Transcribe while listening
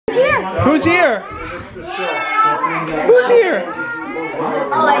Who's here? Who's here?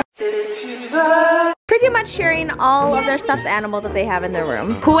 Pretty much sharing all of their stuffed animals that they have in their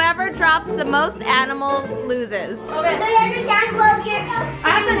room. Whoever drops the most animals loses. I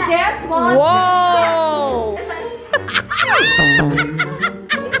have to dance one. Whoa!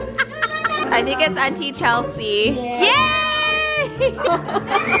 I think it's Auntie Chelsea. Yay!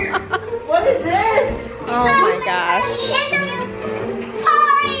 What is this? Oh my gosh.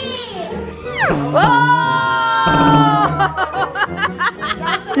 Whoa!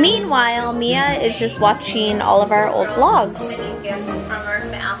 Meanwhile, Mia is just watching all of our old vlogs. Gifts from our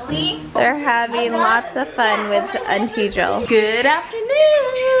family. They're having lots of fun with Auntie Jill. Good afternoon!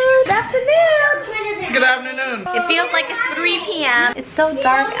 Good afternoon! Good afternoon. It feels like it's 3 p.m. It's so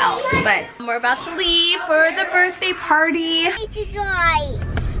dark out, but we're about to leave for the birthday party.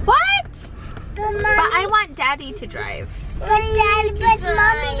 What? But I want Daddy to drive. But Mommy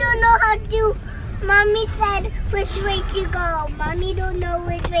don't know how to. Mommy said which way to go. Mommy don't know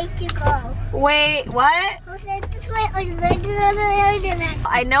which way to go. Wait, what? Who said this way?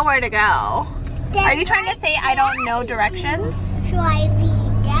 I know where to go. Are you trying to say I don't know directions?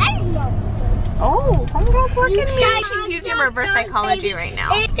 Driving. Daddy knows. Oh, homegirl's working me. She's using reverse psychology right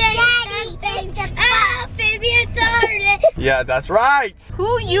now. Daddy, baby, it's sorry. Yeah, that's right.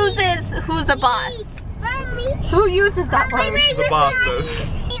 Who's the boss? Mommy. Who uses that word? The boss does.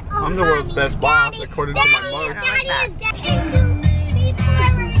 I'm the world's best boss, according to my mother.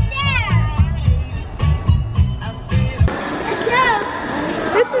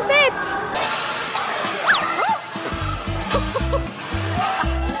 This is it.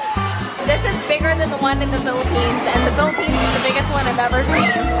 This is bigger than the one in the Philippines, and the Philippines is the biggest one I've ever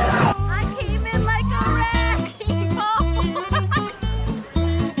seen. I came in like a wrecking ball.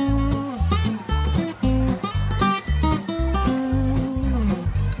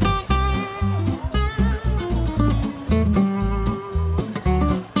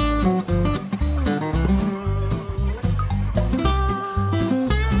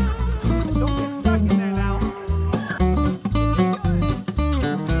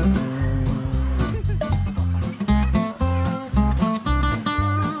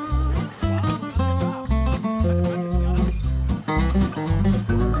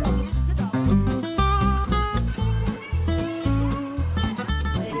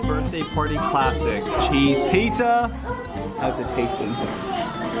 Party classic cheese pizza. How's it tasting?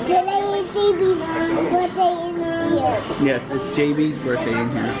 Today is JB's birthday in here. Yes, it's JB's birthday in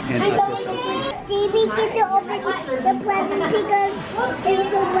here and after something. JB get to open the present because it's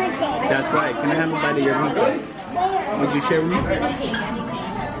her birthday. That's right. Can I have a bite of your pizza? Would you share with me?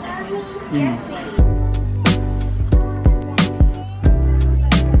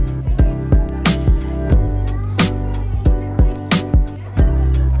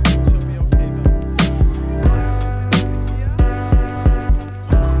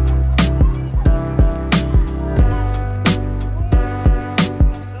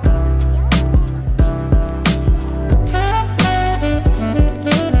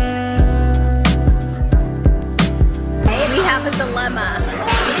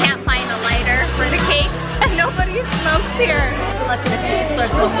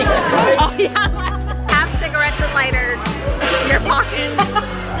 Oh yeah, have cigarettes and lighters in your pocket.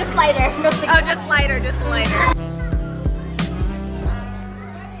 Just lighter, no cigarettes. Oh, just lighter, just lighter.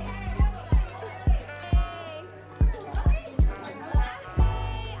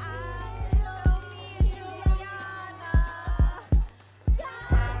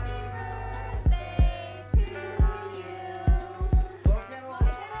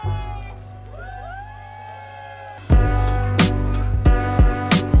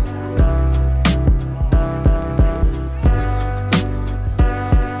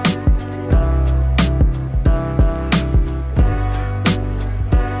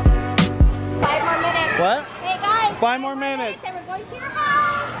 What? Hey guys. 5 more minutes. And we're going to your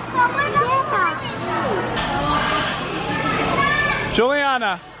house.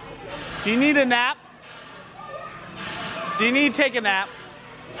 Juliana, do you need a nap? Do you need to take a nap?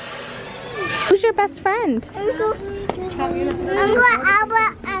 Who's your best friend? Uncle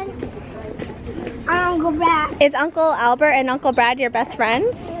Albert and Uncle Brad. Is Uncle Albert and Uncle Brad your best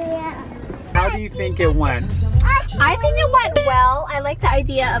friends? Yeah. How do you think it went? I think it went well. I like the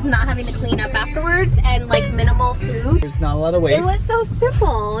idea of not having to clean up afterwards and like minimal food. There's not a lot of waste. It was so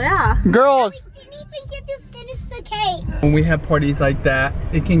simple, yeah. Girls! We didn't even get to finish the cake. When we have parties like that,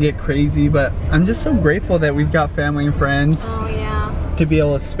 it can get crazy, but I'm just so grateful that we've got family and friends Oh yeah. to be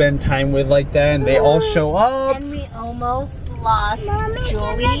able to spend time with like that, and they all show up. And we almost lost Mommy,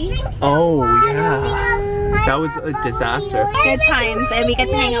 Julie. Oh, yeah. That was a disaster. Good times, and we get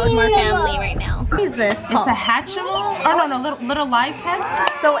to hang out with more family right now. What is this called? It's a Hatchimal? Oh no, little live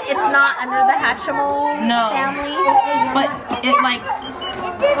pets? So it's not under the Hatchimal family? But it like,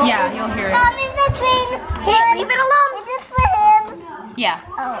 yeah, you'll hear it. Mom is the train. Hey, leave it alone. Is this for him? Yeah.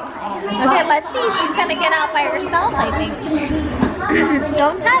 Oh. Okay, let's see. She's gonna get out by herself, I think.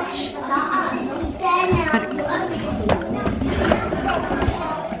 Don't touch.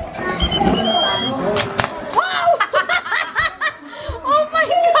 Oh my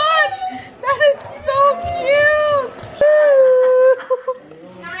gosh, that is so cute.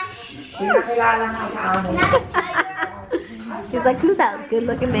 She's like, who's that good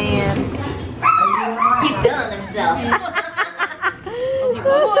looking man? He's feeling himself.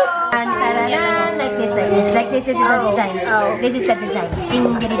 Like this is the design. Oh. This is the design. Ding,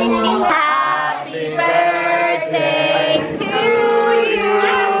 ding, ding, ding. Happy birthday to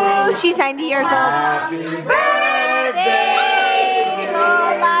you. She's 90 years old. Happy birthday,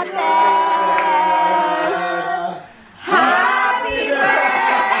 Lolates. Happy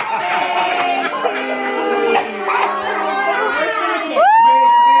birthday to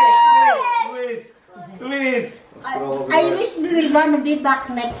you. Please. I wish we will want to be back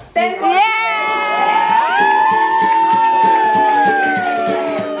next week.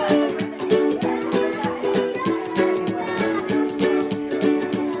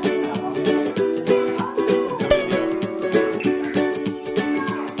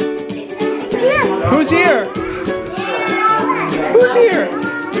 Who's here? Who's here?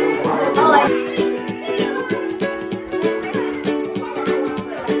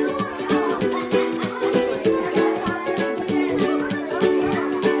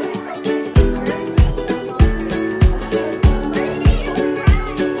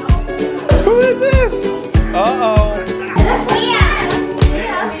 Who is this? Uh-oh.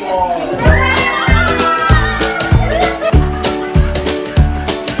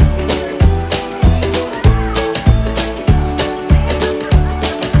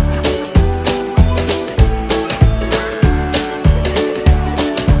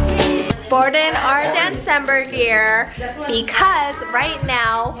 Sporting our December gear because right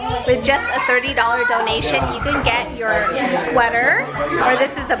now with just a $30 donation you can get your sweater, or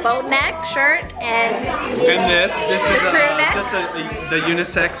this is the boat neck shirt, and this is crew neck. just the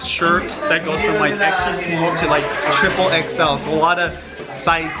unisex shirt that goes from like extra small to like triple XL. So a lot of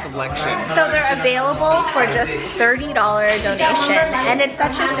size selection. So they're available for just $30 donation, and it's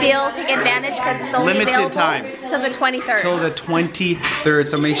such a steal. Take advantage because it's only Limited available time. till the 23rd. Till the 23rd.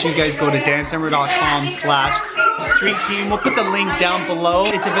 So make sure you guys go to dancember.com/street team. We'll put the link down below.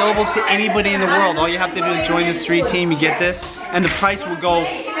 It's available to anybody in the world. All you have to do is join the street team. You get this, and the price will go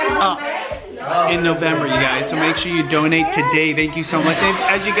up in November, you guys. So make sure you donate today. Thank you so much. And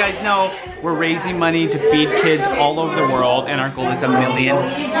as you guys know, we're raising money to feed kids all over the world, and our goal is $1 million.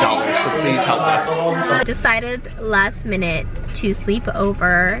 So please help us. Decided last minute to sleep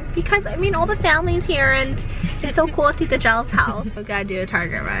over because I mean all the family's here and it's so cool at Tita Gel's house. We gotta do a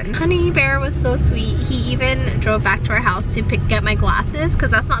Target run. Honey Bear was so sweet. He even drove back to our house to get my glasses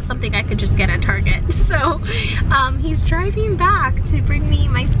because that's not something I could just get at Target. So he's driving back to bring me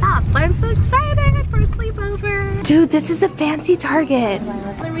my stuff. But I'm so excited for a sleepover. Dude, this is a fancy Target.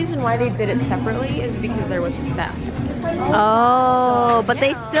 The only reason why they did it separately is because there was theft. Oh, but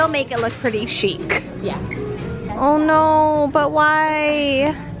they still make it look pretty chic. Yeah. Oh no, but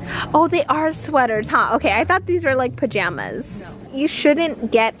why? Oh, they are sweaters, huh? Okay, I thought these were like pajamas. No. You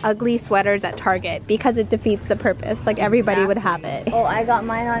shouldn't get ugly sweaters at Target because it defeats the purpose. Like everybody would have it. Oh, I got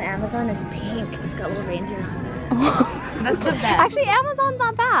mine on Amazon. It's pink. It's got little reindeers on it. That's the best. Actually, Amazon's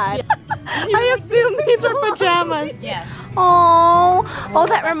not bad. I assume these are pajamas. Yes. Oh,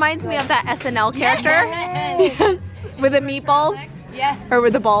 that reminds me of that SNL character. Yes. With the meatballs. Yeah. Or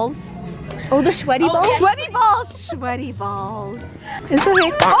with the balls. Oh, the sweaty balls? Yes. Sweaty balls! Sweaty balls. It's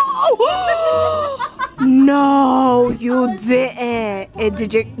okay. Oh! No, you didn't.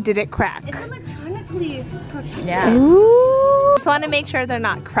 Did it crack? It's electronically protected. Yeah. Ooh. Just want to make sure they're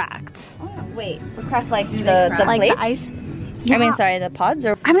not cracked. Oh, wait, we cracked like the Like plates? the ice. I mean, sorry, the pods?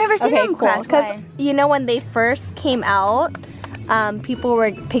 Or I've never seen them crack. Because Why? you know when they first came out, people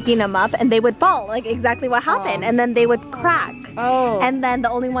were picking them up and they would fall, like exactly what happened, and then they would crack. Oh. And then the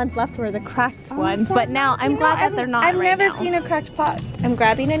only ones left were the cracked ones. But now I'm glad that they're not. I've right never now. seen a cracked pot. I'm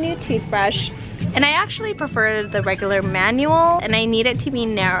grabbing a new toothbrush, and I actually prefer the regular manual, and I need it to be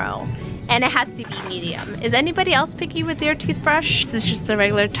narrow. And it has to be medium. Is anybody else picky with their toothbrush? This is just a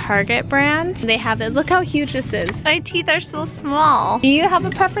regular Target brand. They have this. Look how huge this is. My teeth are so small. Do you have a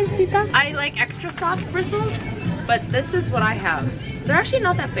preference, Tita? I like extra soft bristles, but this is what I have. They're actually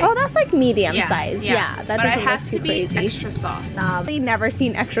not that big. Oh, that's like medium size. Yeah, that but doesn't it has look to too be crazy. extra soft. Nah, I've never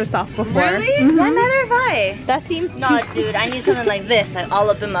seen extra soft before. Really? Mhm. Yeah, neither have I. That seems No, dude, I need something like this, like all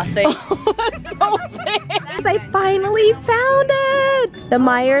up in my face. I finally found it! The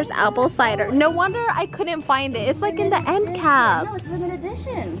Myers apple cider. No wonder I couldn't find it. It's like in the end cap. No, it's limited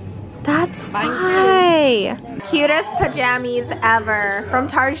edition. That's why. Cutest pajamas ever from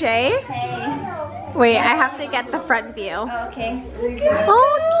Target. Hey. Wait, I have to get the front view. Okay.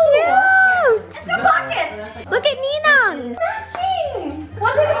 Oh, cute! Look at Ninang.